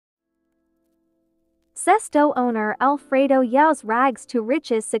Zest-O owner Alfredo Yao's rags to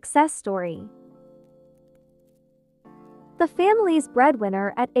riches success story. The family's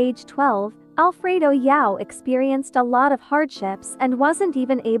breadwinner at age 12, Alfredo Yao experienced a lot of hardships and wasn't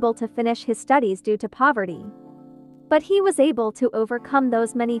even able to finish his studies due to poverty. But he was able to overcome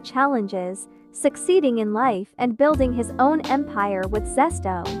those many challenges, succeeding in life and building his own empire with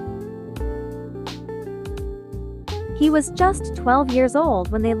Zest-O. He was just 12 years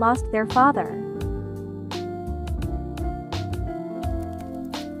old when they lost their father.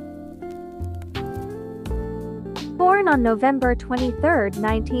 Born on November 23,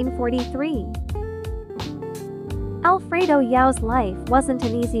 1943. Alfredo Yao's life wasn't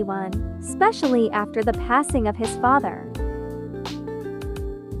an easy one, especially after the passing of his father.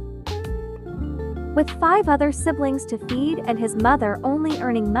 With 5 other siblings to feed and his mother only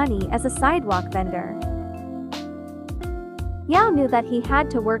earning money as a sidewalk vendor, Yao knew that he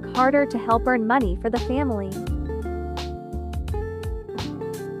had to work harder to help earn money for the family.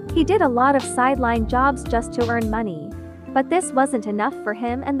 He did a lot of sideline jobs just to earn money, but this wasn't enough for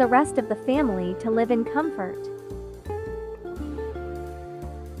him and the rest of the family to live in comfort.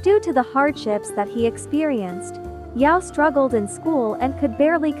 Due to the hardships that he experienced, Yao struggled in school and could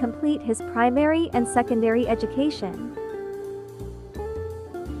barely complete his primary and secondary education.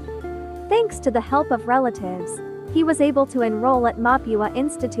 Thanks to the help of relatives, he was able to enroll at Mapua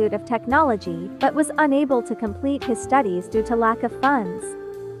Institute of Technology but was unable to complete his studies due to lack of funds.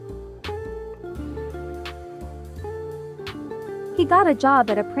 He got a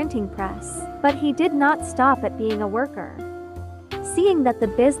job at a printing press, but he did not stop at being a worker. Seeing that the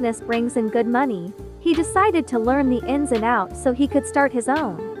business brings in good money, he decided to learn the ins and outs so he could start his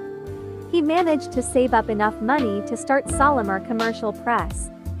own. He managed to save up enough money to start Solimer Commercial Press,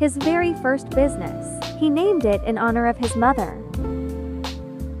 his very first business. He named it in honor of his mother.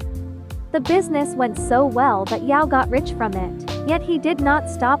 The business went so well that Yao got rich from it, yet he did not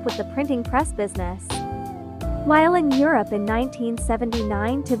stop with the printing press business. While in Europe in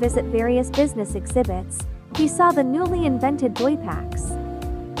 1979 to visit various business exhibits, he saw the newly invented doypaks.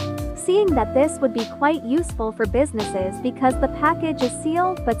 Seeing that this would be quite useful for businesses because the package is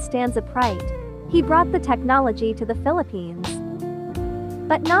sealed but stands upright, he brought the technology to the Philippines.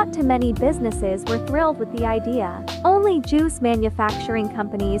 But not too many businesses were thrilled with the idea. Only juice manufacturing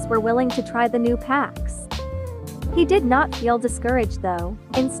companies were willing to try the new packs. He did not feel discouraged though.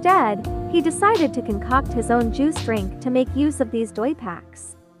 Instead, he decided to concoct his own juice drink to make use of these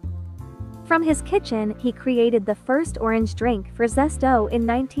doypaks. From his kitchen, he created the first orange drink for Zest-O in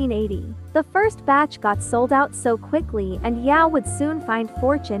 1980. The first batch got sold out so quickly and Yao would soon find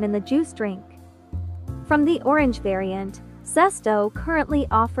fortune in the juice drink. From the orange variant, Zest-O currently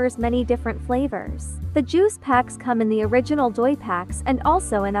offers many different flavors. The juice packs come in the original doypaks and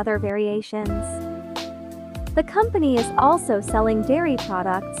also in other variations. The company is also selling dairy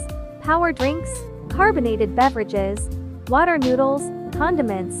products, power drinks, carbonated beverages, water noodles,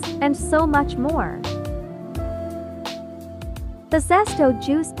 condiments, and so much more. The Zest-O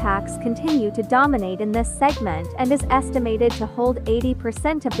juice packs continue to dominate in this segment and is estimated to hold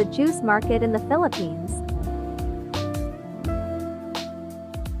 80% of the juice market in the Philippines.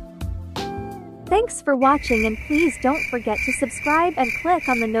 Thanks for watching and please don't forget to subscribe and click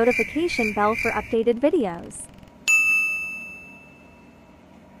on the notification bell for updated videos.